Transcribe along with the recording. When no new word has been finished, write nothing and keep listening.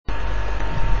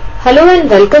Hello and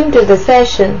welcome to the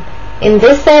session. In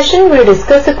this session, we'll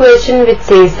discuss a question which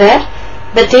says that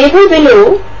the table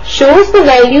below shows the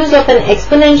values of an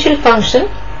exponential function.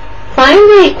 Find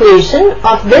the equation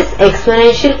of this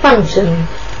exponential function.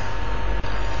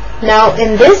 Now,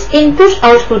 in this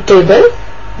input-output table,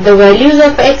 the values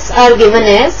of x are given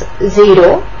as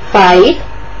 0,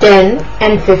 5, 10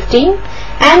 and 15,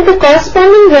 and the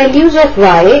corresponding values of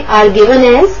y are given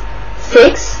as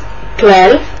 6,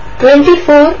 12,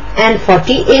 24 and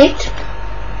 48.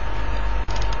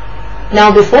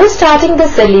 Now, before starting the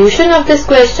solution of this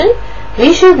question,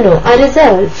 we should know a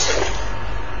result.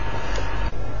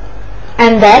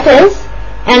 And that is,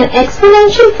 an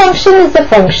exponential function is a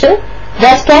function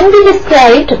that can be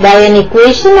described by an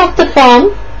equation of the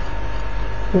form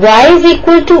y is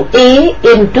equal to a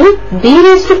into b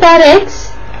raised to power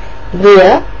x,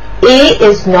 where a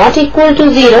is not equal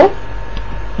to 0,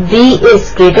 b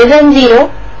is greater than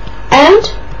 0, and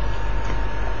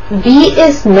b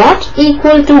is not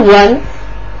equal to 1.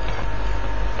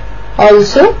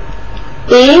 Also,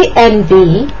 a and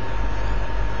b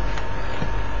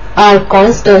are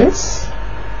constants.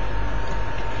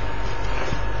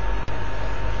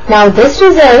 Now, this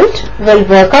result will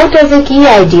work out as a key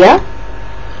idea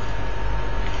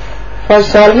for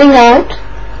solving out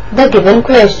the given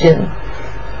question.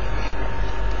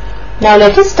 Now,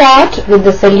 let us start with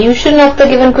the solution of the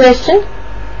given question.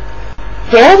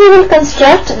 Here we will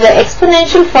construct the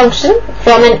exponential function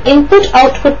from an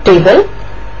input-output table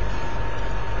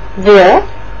where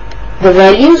the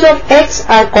values of x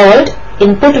are called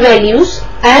input values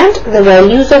and the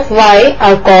values of y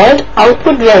are called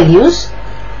output values,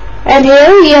 and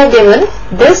here we are given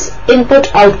this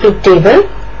input-output table.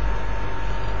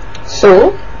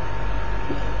 So,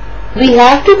 we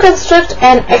have to construct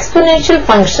an exponential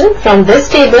function from this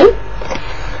table.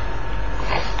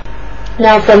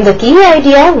 Now, from the key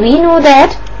idea, we know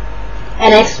that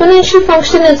an exponential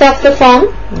function is of the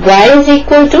form y is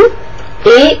equal to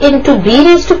a into b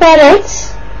raised to power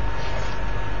x.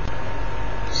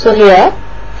 So here,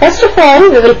 first of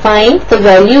all, we will find the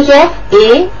values of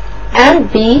a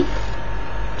and b.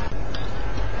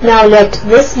 Now, let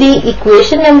this be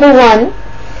equation number 1.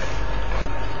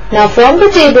 Now, from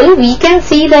the table, we can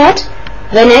see that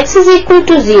when x is equal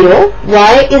to 0,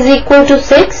 y is equal to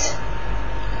 6.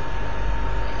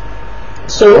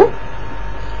 So,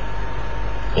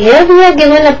 here we are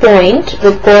given a point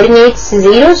with coordinates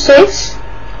 0, 6.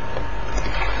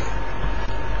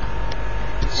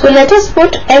 So, let us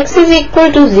put x is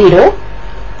equal to 0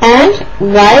 and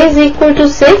y is equal to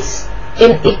 6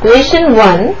 in equation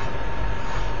 1.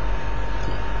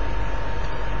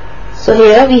 So,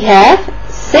 here we have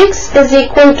 6 is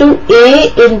equal to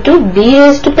a into b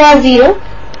raised to power 0,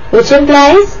 which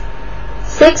implies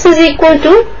 6 is equal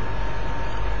to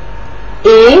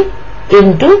a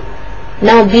into,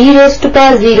 now b raised to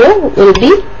power 0 will be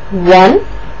 1.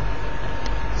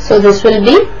 So, this will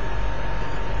be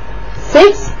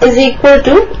 6 is equal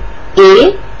to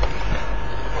a,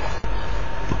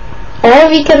 or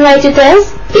we can write it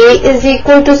as a is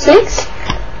equal to 6.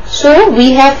 So,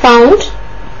 we have found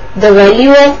the value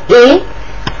of a.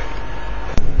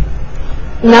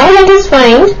 Now, let us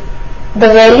find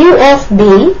the value of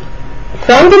b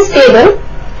from this table.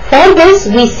 For this,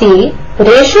 we see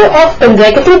ratio of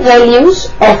consecutive values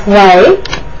of y.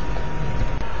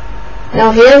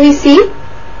 Now, here we see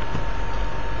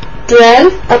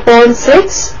 12 upon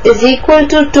 6 is equal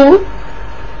to 2,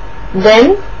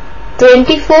 then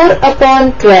 24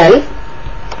 upon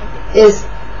 12 is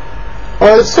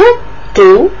also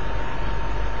 2,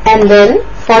 and then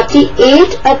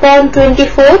 48 upon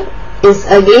 24 is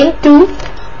again 2.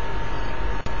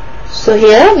 So,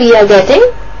 here we are getting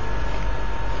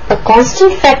a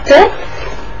constant factor,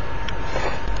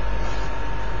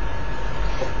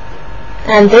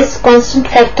 and this constant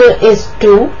factor is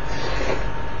 2.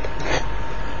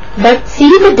 But see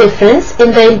the difference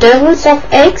in the intervals of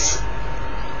x.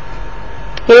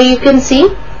 Here you can see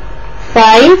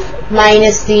 5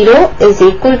 minus 0 is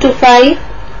equal to 5,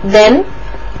 then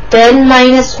 10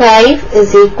 minus 5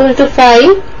 is equal to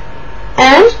 5,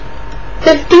 and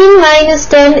 15 minus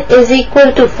 10 is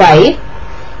equal to 5.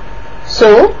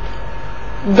 So,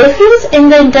 difference in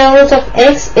the intervals of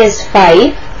x is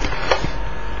 5.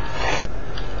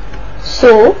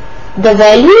 So, the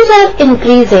values are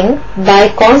increasing by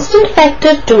constant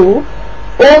factor 2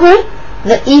 over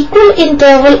the equal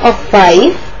interval of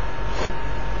 5.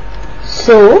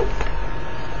 So,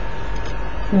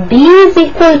 b is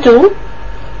equal to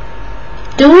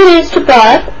 2 raised to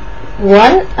power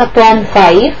 1 upon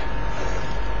 5.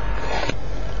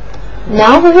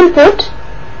 Now, we will put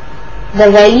the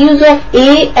values of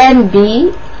a and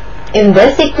b in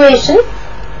this equation,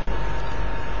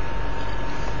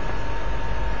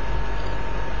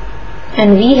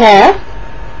 and we have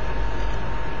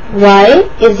y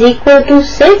is equal to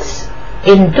 6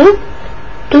 into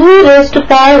 2 raised to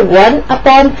power 1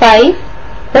 upon 5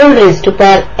 whole raised to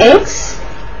power x,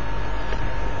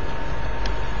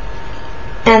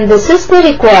 and this is the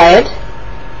required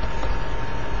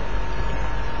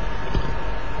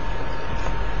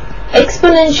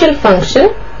exponential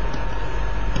function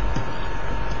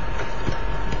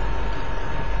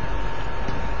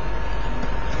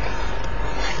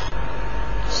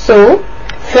So,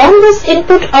 from this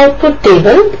input-output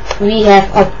table, we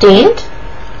have obtained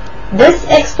this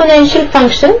exponential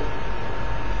function.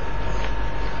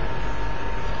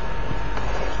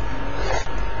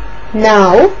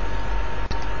 Now,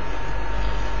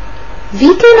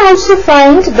 we can also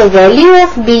find the value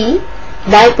of b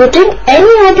by putting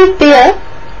any ordered pair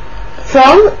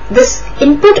from this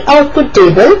input-output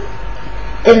table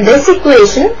in this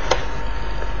equation.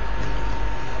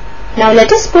 Now,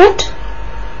 let us put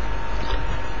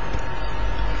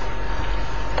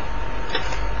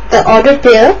the ordered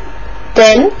pair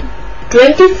 10,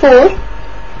 24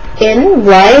 in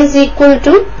y is equal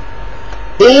to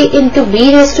a into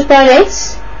b raised to power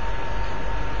x.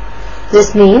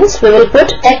 This means we will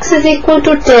put x is equal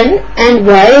to 10 and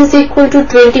y is equal to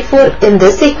 24 in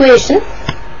this equation.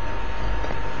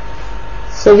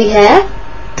 So we have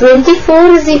 24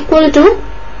 is equal to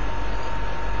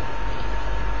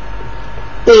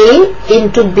a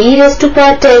into b raised to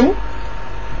power 10 .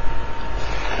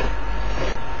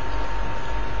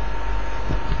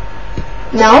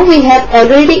 Now we have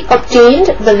already obtained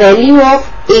the value of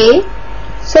a,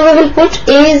 so we will put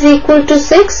a is equal to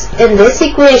 6 in this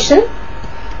equation,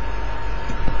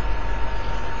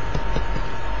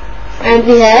 and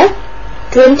we have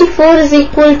 24 is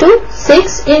equal to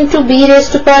 6 into b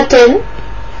raised to power 10,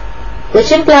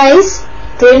 which implies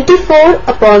 24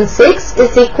 upon 6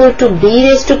 is equal to b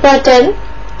raised to power 10,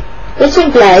 which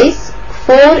implies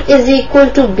 4 is equal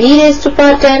to b raised to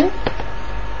power 10.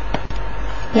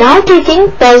 Now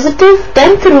taking positive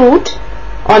 10th root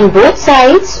on both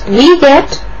sides, we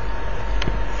get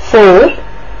 4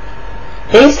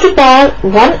 raised to power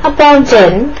 1 upon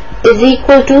 10 is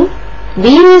equal to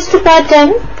b raised to power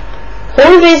 10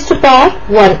 whole raised to power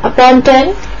 1 upon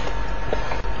 10.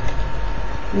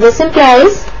 This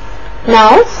implies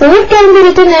now 4 can be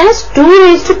written as 2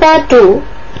 raised to power 2.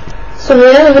 So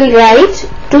here we will write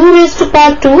 2 raised to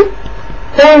power 2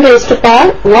 whole raised to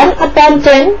power 1 upon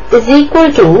 10 is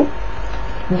equal to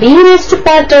b raised to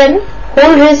power 10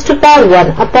 whole raised to power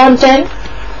 1 upon 10.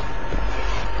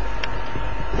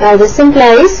 Now this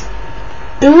implies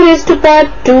 2 raised to power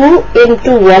 2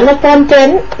 into 1 upon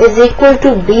 10 is equal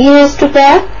to b raised to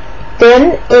power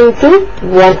 10 into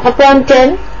 1 upon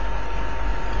 10.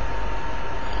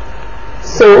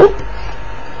 So,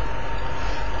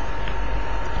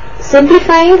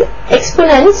 simplifying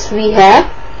exponents, we have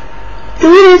 2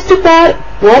 raised to power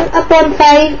 1 upon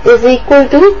 5 is equal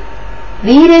to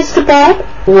b raised to power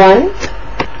 1,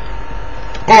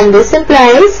 and this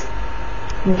implies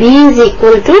b is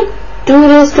equal to 2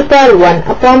 raised to power 1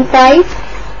 upon 5.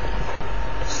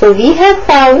 So we have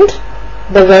found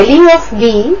the value of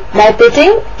b by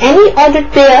putting any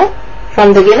ordered pair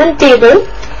from the given table.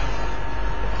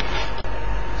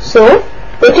 So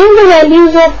putting the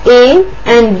values of a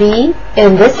and b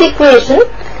in this equation,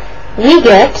 we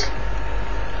get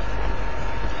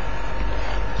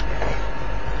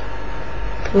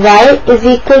y is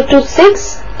equal to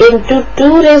 6 into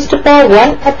 2 raised to power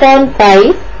 1 upon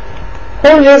 5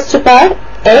 whole raised to power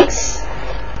x,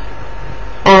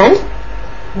 and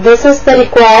this is the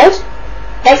required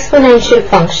exponential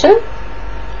function.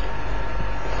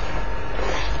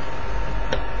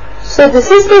 So this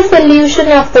is the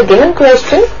solution of the given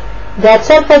question. That's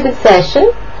all for this session.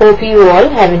 Hope you all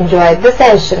have enjoyed the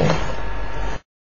session.